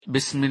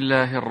بسم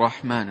الله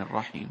الرحمن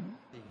الرحيم.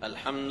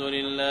 الحمد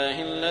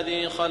لله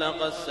الذي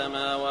خلق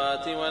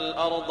السماوات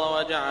والأرض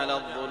وجعل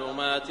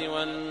الظلمات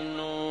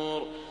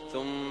والنور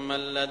ثم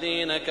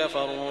الذين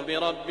كفروا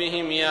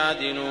بربهم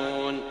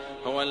يعدلون.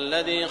 هو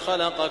الذي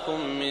خلقكم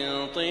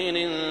من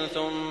طين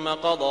ثم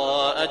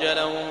قضى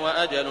أجلا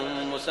وأجل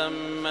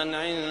مسمى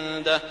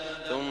عنده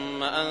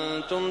ثم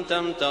أنتم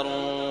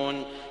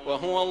تمترون.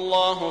 وهو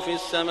الله في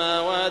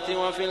السماوات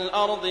وفي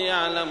الأرض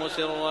يعلم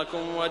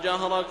سركم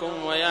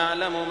وجهركم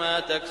ويعلم ما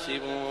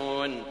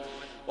تكسبون.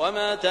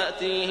 وما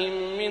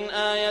تأتيهم من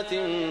آية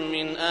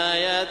من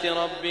آيات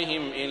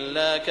ربهم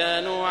إلا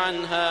كانوا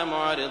عنها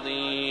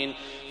معرضين.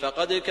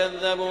 فقد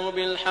كذبوا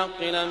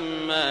بالحق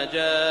لما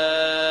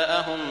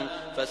جاءهم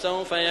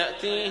فسوف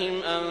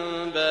يأتيهم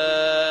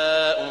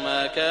أنباء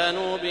ما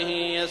كانوا به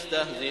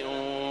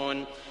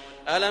يستهزئون.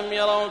 ألم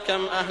يروا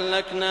كم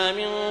أهلكنا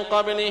من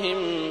قبلهم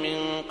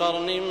من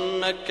قرن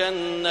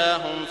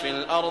مكناهم في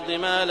الأرض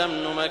ما لم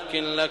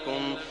نمكن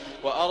لكم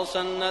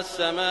وأرسلنا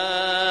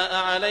السماء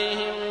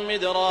عليهم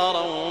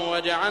مدرارا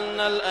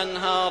وجعلنا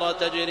الأنهار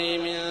تجري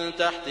من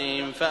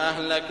تحتهم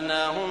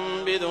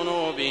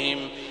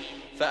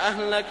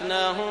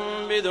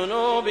فأهلكناهم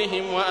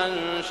بذنوبهم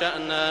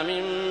وأنشأنا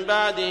من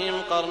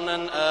بعدهم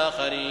قرنا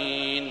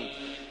آخرين.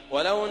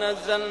 ولو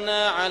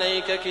نزلنا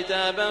عليك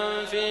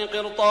كتابا في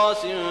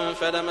قرطاس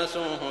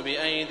فلمسوه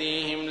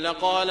بأيديهم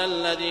لقال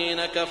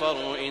الذين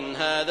كفروا إن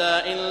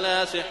هذا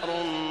إلا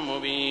سحر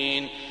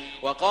مبين.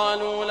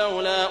 وقالوا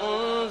لولا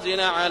أنزل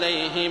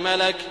عليه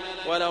ملك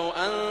ولو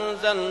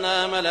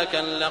أنزلنا ملكا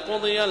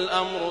لقضي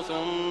الأمر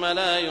ثم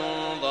لا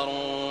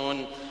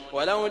ينظرون.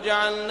 ولو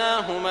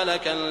جعلناه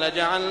ملكا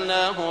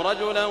لجعلناه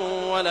رجلا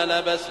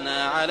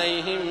وللبسنا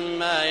عليهم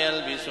ما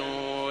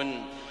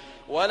يلبسون.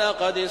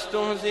 ولقد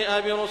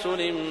استهزئ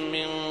برسل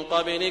من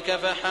قبلك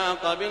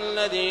فحاق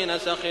بالذين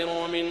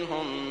سخروا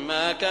منهم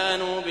ما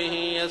كانوا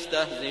به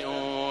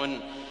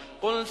يستهزئون.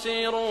 قل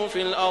سيروا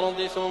في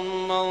الأرض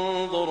ثم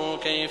انظروا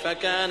كيف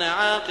كان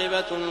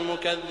عاقبة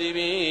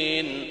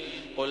المكذبين.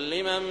 قل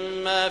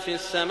لمن ما في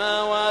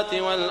السماوات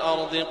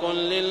والأرض قل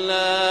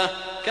لله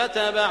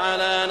كتب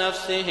على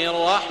نفسه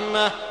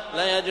الرحمة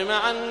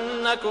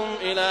ليجمعنكم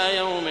إلى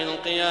يوم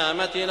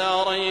القيامة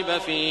لا ريب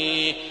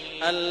فيه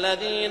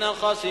الذين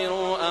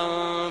خسروا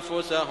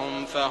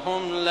أنفسهم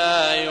فهم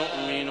لا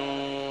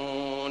يؤمنون.